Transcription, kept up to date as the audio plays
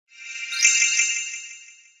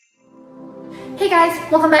Hey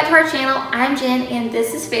guys, welcome back to our channel. I'm Jen and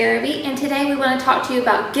this is Farabee, and today we want to talk to you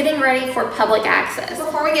about getting ready for public access.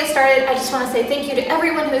 Before we get started, I just want to say thank you to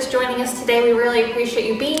everyone who is joining us today. We really appreciate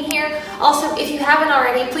you being here. Also, if you haven't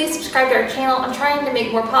already, please subscribe to our channel. I'm trying to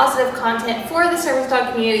make more positive content for the service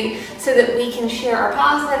dog community so that we can share our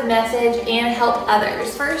positive message and help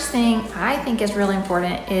others. First thing I think is really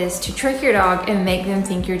important is to trick your dog and make them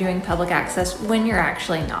think you're doing public access when you're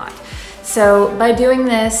actually not. So by doing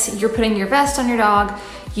this, you're putting your vest on your dog,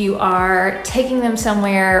 you are taking them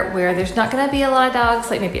somewhere where there's not gonna be a lot of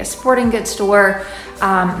dogs, like maybe a sporting goods store,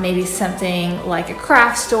 maybe something like a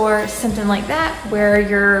craft store, something like that, where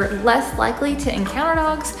you're less likely to encounter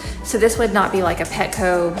dogs. So this would not be like a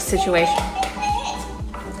Petco situation.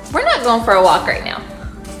 We're not going for a walk right now.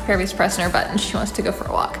 Farabee's pressing her button, she wants to go for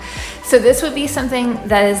a walk. So this would be something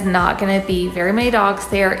that is not gonna be very many dogs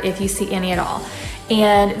there if you see any at all.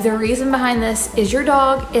 And the reason behind this is your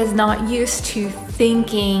dog is not used to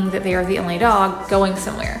thinking that they are the only dog going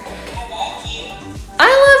somewhere. I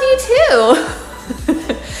love you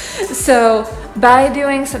too. So by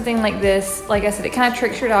doing something like this, like I said, it kind of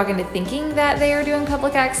tricks your dog into thinking that they are doing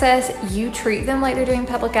public access. You treat them like they're doing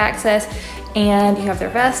public access, and you have their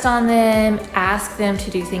vest on them, ask them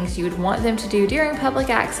to do things you would want them to do during public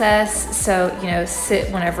access. So, you know,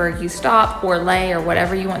 sit whenever you stop, or lay, or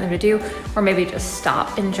whatever you want them to do, or maybe just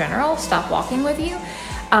stop in general, stop walking with you,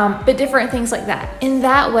 but different things like that. In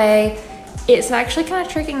that way, it's actually kind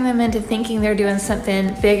of tricking them into thinking they're doing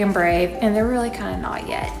something big and brave, and they're really kind of not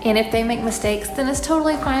yet. And if they make mistakes, then it's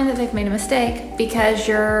totally fine that they've made a mistake, because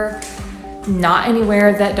you're not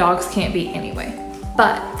anywhere that dogs can't be anyway.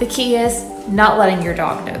 But the key is not letting your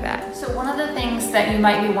dog know that. So one of the things that you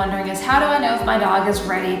might be wondering is, how do I know if my dog is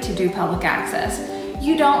ready to do public access?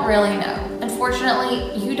 You don't really know.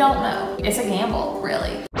 Unfortunately, you don't know. It's a gamble,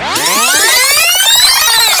 really.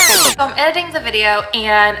 So I'm editing the video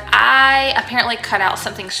and I apparently cut out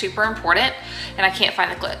something super important and I can't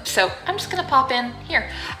find the clip. So I'm just gonna pop in here.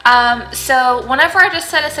 So whenever I just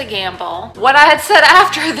said it's a gamble, what I had said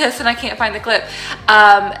after this, and I can't find the clip,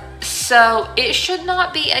 so it should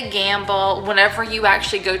not be a gamble whenever you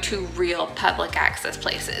actually go to real public access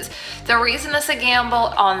places. The reason it's a gamble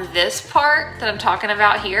on this part that I'm talking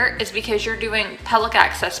about here is because you're doing public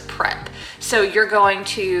access prep. So you're going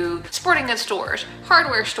to sporting goods stores,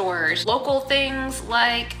 hardware stores, local things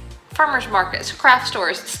like farmers markets, craft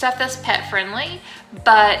stores, stuff that's pet friendly,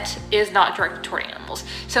 but is not directed toward animals.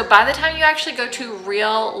 So by the time you actually go to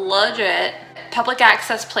real, legit public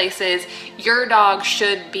access places, your dog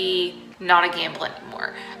should be not a gamble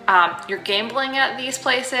anymore. You're gambling at these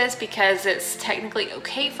places because it's technically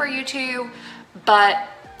okay for you to, but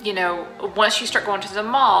you know, once you start going to the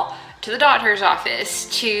mall, to the doctor's office,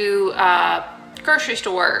 to grocery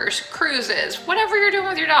stores, cruises, whatever you're doing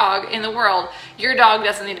with your dog in the world, your dog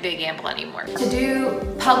doesn't need to be a gamble anymore. To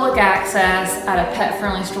do public access at a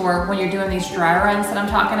pet-friendly store when you're doing these dry runs that I'm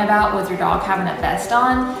talking about with your dog having a vest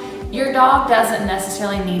on, your dog doesn't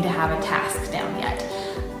necessarily need to have a task down yet.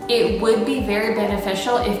 It would be very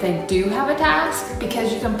beneficial if they do have a task,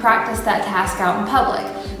 because you can practice that task out in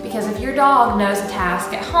public. Because if your dog knows a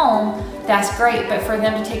task at home, that's great, but for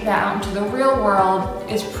them to take that out into the real world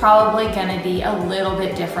is probably gonna be a little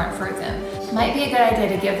bit different for them. It might be a good idea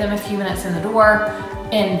to give them a few minutes in the door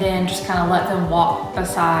and then just kind of let them walk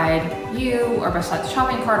beside you or beside the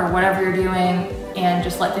shopping cart or whatever you're doing, and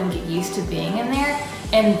just let them get used to being in there,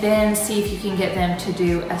 and then see if you can get them to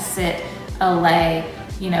do a sit, a lay,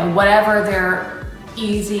 you know, whatever their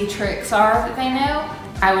easy tricks are that they know,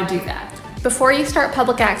 I would do that. Before you start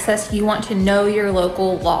public access, you want to know your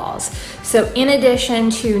local laws. So in addition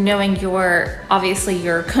to knowing obviously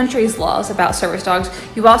your country's laws about service dogs,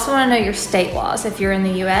 you also want to know your state laws. If you're in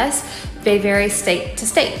the US, they vary state to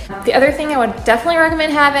state. The other thing I would definitely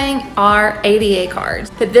recommend having are ADA cards.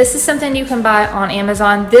 But this is something you can buy on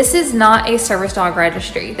Amazon. This is not a service dog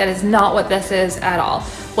registry. That is not what this is at all.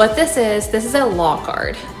 What this is a law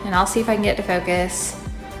card. And I'll see if I can get to focus.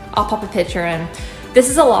 I'll pop a picture in. This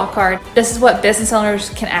is a law card. This is what business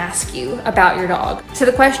owners can ask you about your dog. So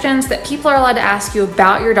the questions that people are allowed to ask you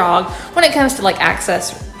about your dog when it comes to like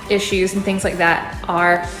access issues and things like that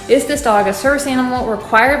are, is this dog a service animal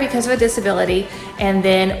required because of a disability? And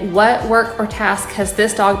then what work or task has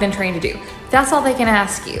this dog been trained to do? That's all they can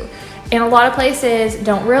ask you. And a lot of places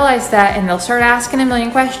don't realize that, and they'll start asking a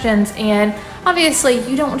million questions, and obviously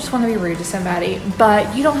you don't just want to be rude to somebody,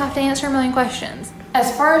 but you don't have to answer a million questions.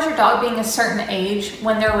 As far as your dog being a certain age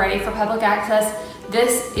when they're ready for public access,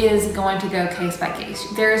 this is going to go case by case.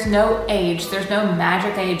 There is no age, there's no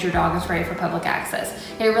magic age your dog is ready for public access.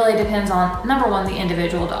 It really depends on, number one, the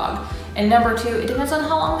individual dog. And number two, it depends on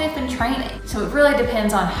how long they've been training. So it really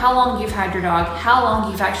depends on how long you've had your dog, how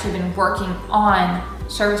long you've actually been working on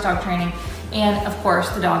service dog training, and of course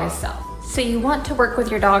the dog itself. So you want to work with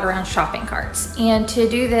your dog around shopping carts. And to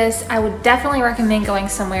do this, I would definitely recommend going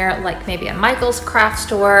somewhere like maybe a Michael's craft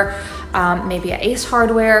store, maybe a Ace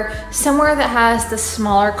Hardware, somewhere that has the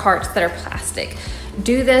smaller carts that are plastic.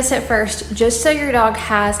 Do this at first just so your dog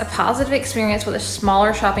has a positive experience with a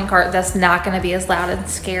smaller shopping cart that's not going to be as loud and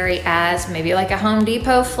scary as maybe like a Home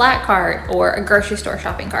Depot flat cart or a grocery store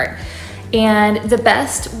shopping cart. And the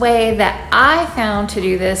best way that I found to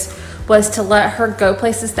do this was to let her go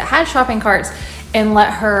places that had shopping carts and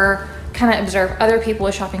let her kind of observe other people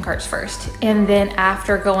with shopping carts first. And then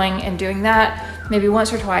after going and doing that, maybe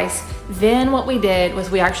once or twice, then what we did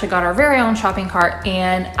was we actually got our very own shopping cart,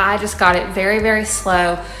 and I just got it very, very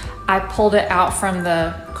slow. I pulled it out from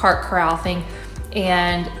the cart corral thing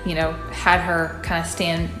and, you know, had her kind of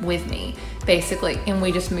stand with me basically. And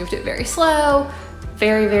we just moved it very slow,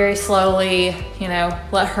 very, very slowly, you know,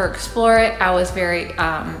 let her explore it. I was very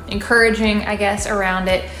encouraging, I guess, around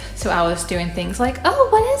it. So I was doing things like, oh,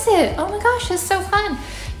 what is it? Oh my gosh, it's so fun.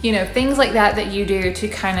 You know, things like that that you do to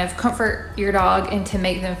kind of comfort your dog and to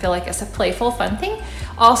make them feel like it's a playful, fun thing.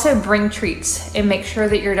 Also bring treats and make sure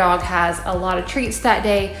that your dog has a lot of treats that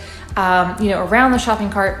day, you know, around the shopping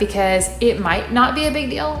cart, because it might not be a big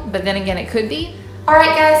deal, but then again, it could be. All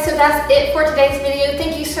right, guys, so that's it for today's video.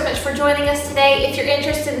 Thank you so much for joining us today. If you're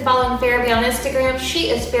interested in following Farabee on Instagram,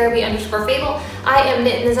 she is Farabee_Fable. I am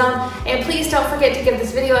Knit in the Zone. And please don't forget to give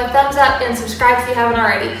this video a thumbs up and subscribe if you haven't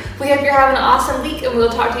already. We hope you're having an awesome week, and we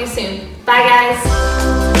will talk to you soon. Bye,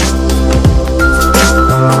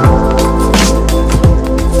 guys.